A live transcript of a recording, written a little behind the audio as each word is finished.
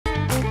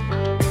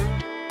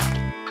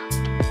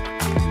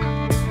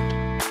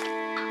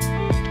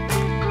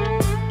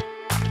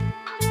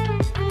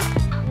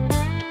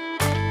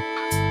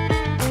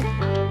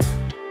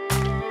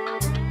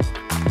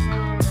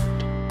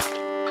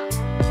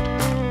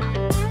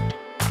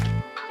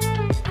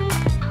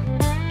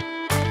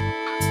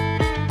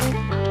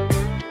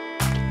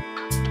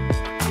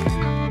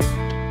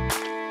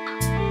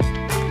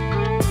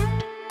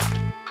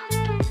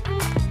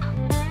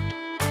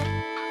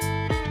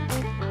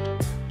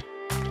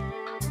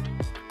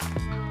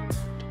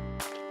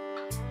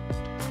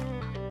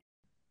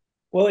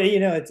Well,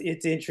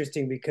 it's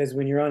interesting because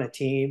when you're on a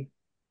team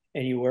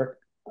and you work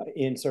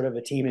in sort of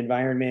a team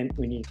environment,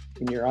 when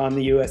you're on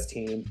the U.S.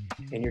 team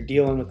and you're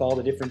dealing with all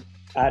the different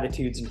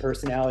attitudes and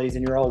personalities,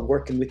 and you're all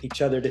working with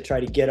each other to try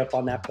to get up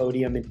on that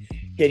podium and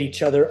get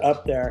each other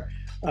up there.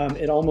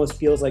 It almost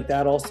feels like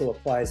that also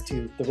applies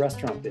to the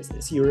restaurant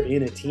business. You're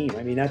in a team.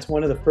 I mean, that's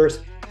one of the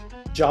first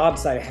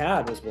jobs I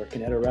had was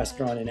working at a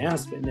restaurant in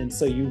Aspen. And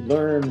so you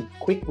learn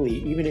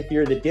quickly, even if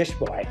you're the dish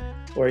boy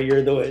or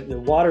you're the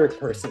water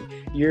person,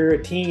 you're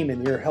a team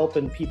and you're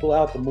helping people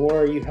out. The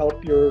more you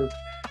help your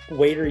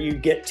waiter, you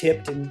get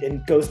tipped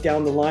and goes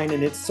down the line,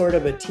 and it's sort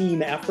of a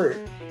team effort.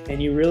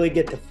 And you really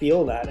get to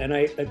feel that. And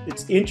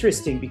it's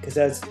interesting because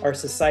as our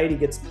society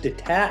gets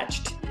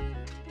detached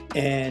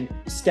and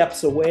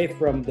steps away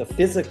from the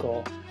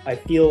physical, I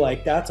feel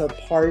like that's a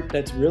part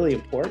that's really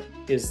important,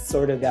 is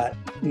sort of that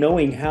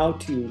knowing how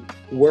to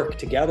work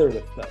together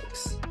with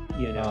folks,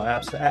 you know. Oh,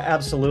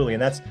 absolutely.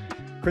 And that's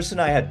Chris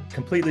and I had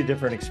completely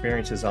different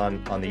experiences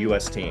on the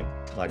U.S. team.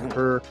 Like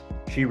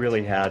she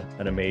really had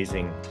an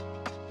amazing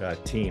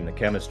team. The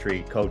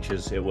chemistry,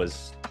 coaches, it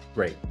was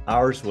great.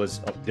 Ours was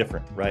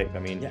different, right? I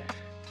mean, yeah.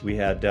 We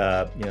had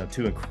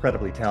two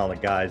incredibly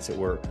talented guys that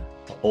were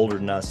older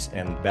than us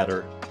and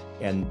better.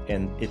 And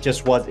it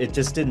just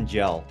didn't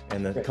gel,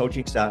 and the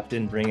coaching staff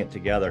didn't bring it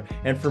together.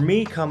 And for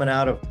me, coming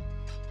out of,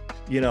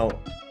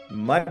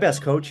 my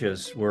best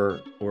coaches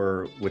were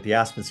with the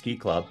Aspen Ski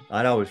Club.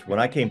 When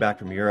I came back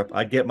from Europe,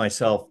 I'd get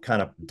myself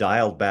kind of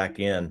dialed back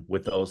in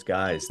with those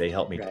guys. They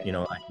helped me,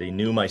 they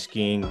knew my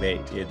skiing,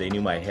 they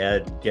knew my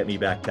head, get me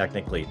back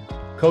technically.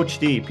 Coach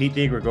Pete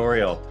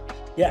DiGregorio,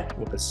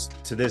 was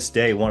to this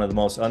day one of the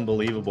most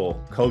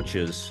unbelievable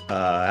coaches.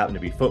 Happened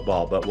to be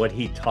football, but what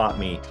he taught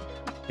me,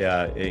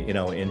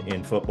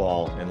 in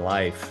football and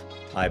life,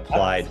 I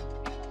applied.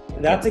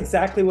 That's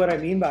exactly what I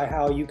mean by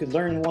how you could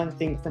learn one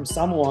thing from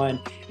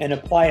someone and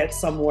apply it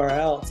somewhere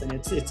else. And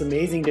it's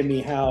amazing to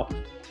me how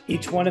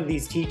each one of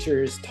these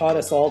teachers taught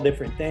us all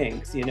different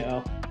things, I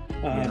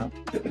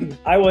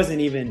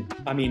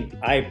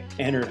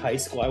entered high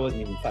school, I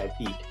wasn't even 5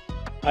 feet.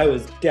 I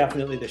was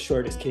definitely the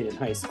shortest kid in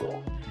high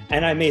school.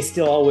 And I may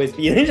still always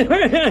be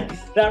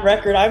that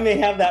record. I may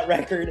have that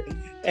record.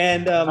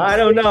 And I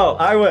don't know.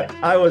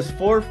 I was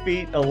 4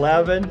 feet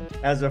 11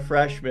 as a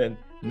freshman.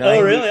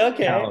 Oh, really?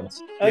 Okay.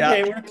 Pounds. Okay,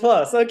 yeah. We're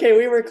close. Okay,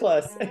 we were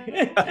close.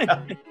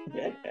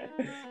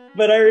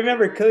 But I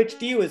remember Coach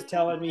D was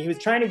telling me, he was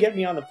trying to get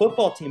me on the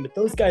football team, but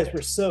those guys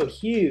were so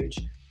huge.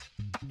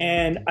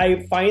 And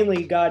I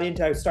finally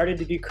I started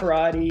to do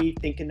karate,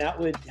 thinking that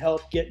would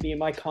help get me in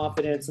my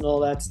confidence and all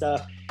that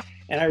stuff.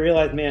 And I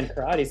realized, man,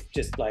 karate's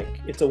just like,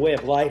 it's a way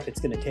of life. It's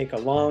going to take a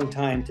long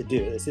time to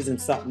do. This isn't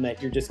something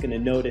that you're just going to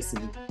notice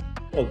in,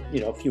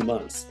 a few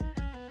months.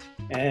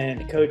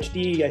 And Coach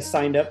D, I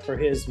signed up for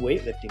his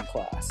weightlifting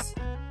class.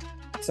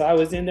 So I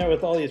was in there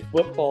with all these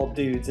football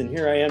dudes, and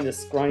here I am, this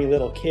scrawny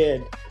little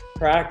kid,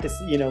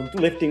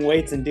 lifting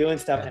weights and doing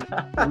stuff.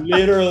 And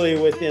literally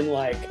within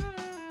like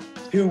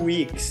 2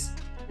 weeks,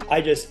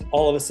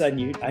 all of a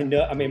sudden,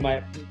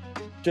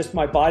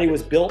 my body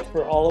was built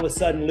for all of a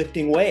sudden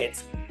lifting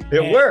weights.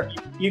 It worked.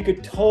 You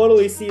could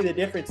totally see the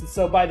difference. And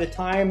so by the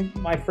time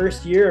my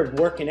first year of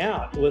working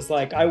out, it was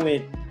like I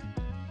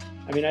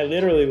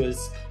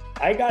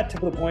got to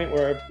the point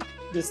where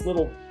this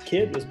little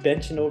kid was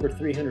benching over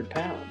 300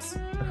 pounds.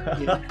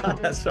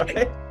 That's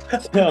right.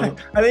 So,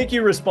 I think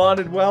you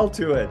responded well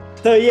to it.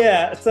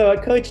 So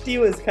Coach D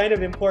was kind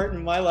of important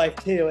in my life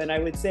too. And I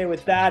would say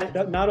with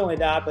that, not only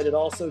that, but it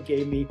also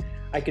gave me,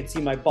 I could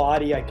see my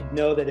body. I could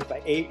know that if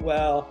I ate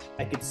well,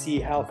 I could see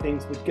how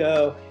things would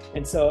go.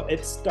 And so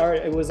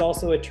it was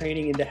also a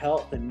training into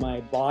health and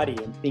my body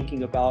and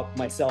thinking about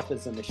myself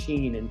as a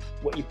machine and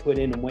what you put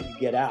in and what you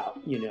get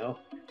out,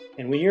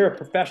 And when you're a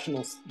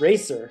professional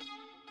racer,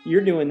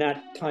 you're doing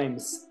that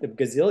times a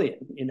gazillion,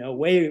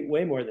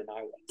 way more than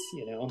I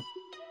was,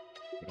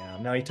 Yeah,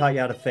 no, he taught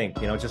you how to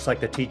think, just like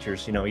the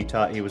teachers, he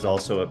was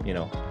also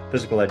a,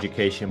 physical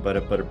education, but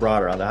a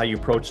broader on how you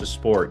approach the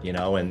sport,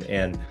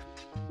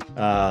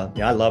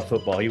 I love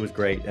football. He was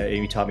great.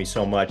 He taught me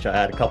so much. I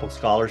had a couple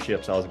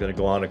scholarships. I was going to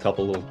go on a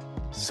couple little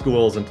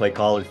schools and play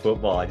college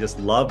football. I just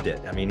loved it.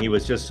 I mean, he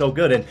was just so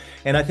good.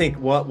 And I think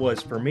what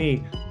was for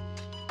me,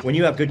 when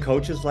you have good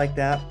coaches like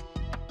that,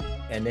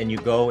 and then you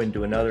go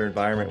into another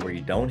environment where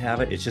you don't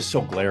have it, it's just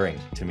so glaring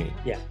to me.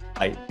 Yeah.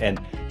 And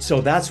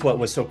so that's what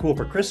was so cool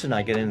for Chris and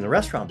I getting in the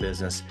restaurant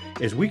business,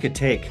 is we could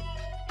take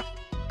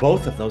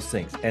both of those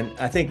things. And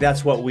I think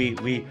that's what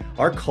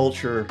our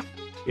culture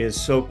is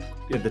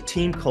the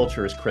team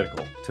culture is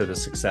critical to the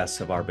success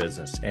of our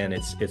business. And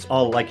it's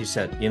all, like you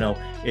said,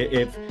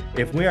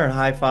 if we aren't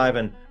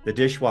high-fiving the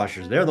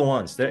dishwashers, they're the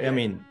ones.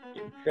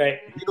 Right.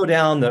 You go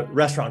down, the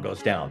restaurant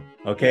goes down.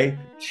 Okay.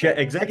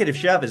 Executive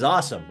chef is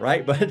awesome,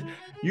 right? But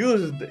you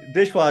as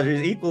dishwasher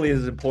is equally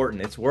as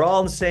important. We're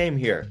all the same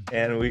here.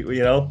 And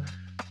it's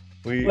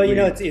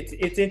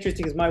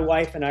interesting because my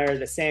wife and I are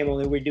the same,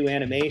 only we do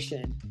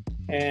animation.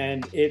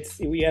 And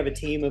we have a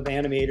team of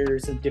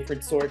animators of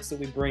different sorts that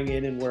we bring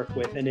in and work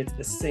with, and it's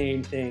the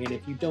same thing. And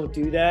if you don't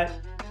do that,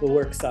 the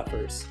work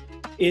suffers.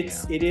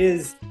 It's Yeah. it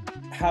is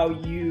how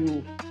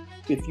you,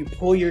 if you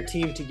pull your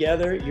team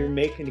together, you're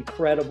making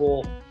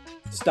incredible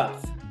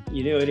stuff.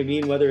 You know what I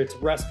mean? Whether it's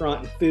restaurant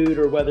and food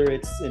or whether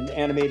it's an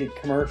animated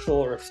commercial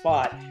or a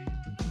spot,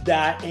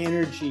 that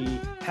energy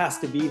has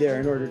to be there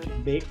in order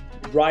to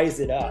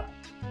rise it up.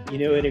 You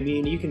know what I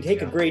mean? You can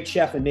take a great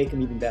chef and make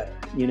him even better,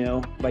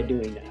 by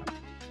doing that.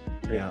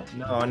 Yeah,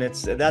 no, and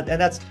it's that, and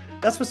that's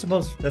what's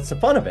that's the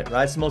fun of it,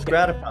 right? It's the most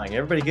gratifying.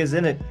 Everybody gets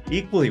in it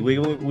equally.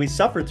 We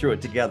suffer through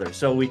it together,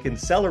 so we can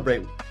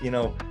celebrate,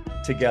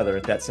 together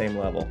at that same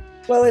level.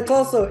 Well, it's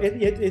also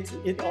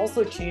it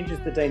also changes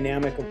the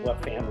dynamic of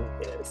what family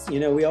is.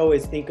 We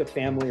always think of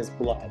family as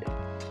blood,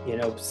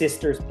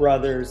 sisters,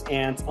 brothers,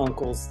 aunts,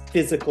 uncles,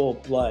 physical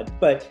blood.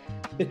 But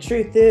the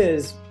truth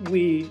is,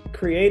 we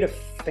create a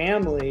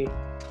family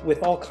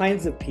with all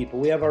kinds of people.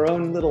 We have our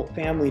own little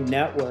family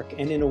network,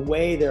 and in a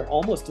way, they're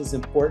almost as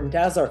important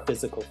as our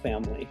physical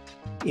family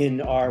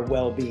in our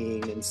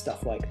well-being and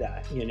stuff like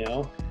that.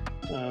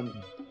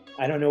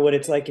 I don't know what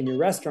it's like in your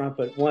restaurant,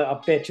 but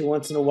I'll bet you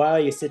once in a while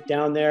you sit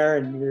down there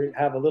and you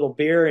have a little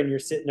beer and you're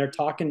sitting there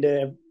talking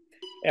to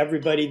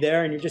everybody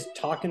there, and you're just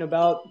talking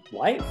about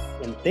life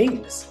and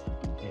things,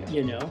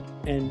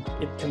 And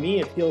to me,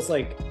 it feels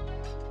like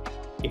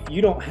if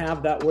you don't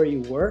have that where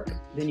you work,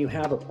 then you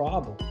have a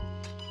problem.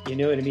 You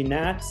know what I mean?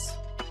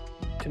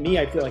 To me,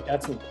 I feel like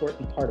that's an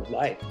important part of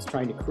life. It's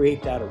trying to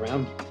create that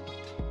around you.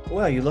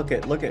 Well, you look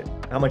at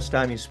how much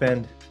time you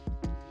spend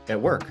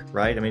at work,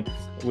 right? I mean,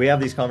 we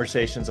have these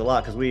conversations a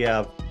lot because we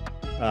have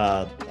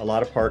a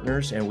lot of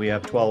partners, and we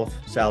have 12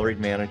 salaried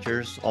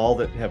managers, all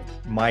that have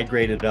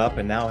migrated up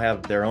and now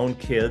have their own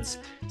kids.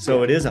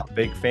 So it is a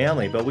big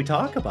family, but we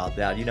talk about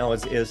that,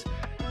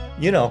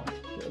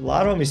 a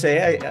lot of them, you say,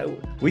 hey,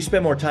 we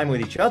spend more time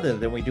with each other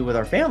than we do with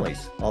our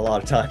families a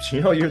lot of times.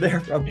 You're there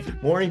from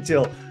morning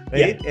till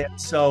 8. Yeah.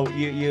 And so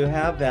you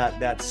have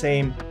that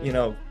same,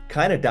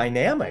 kind of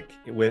dynamic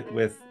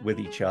with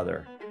each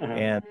other. Uh-huh.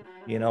 And,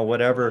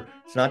 whatever,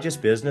 it's not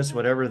just business,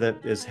 whatever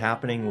that is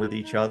happening with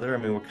each other. I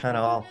mean,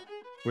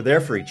 we're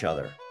there for each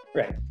other.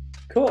 Right.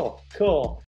 Cool.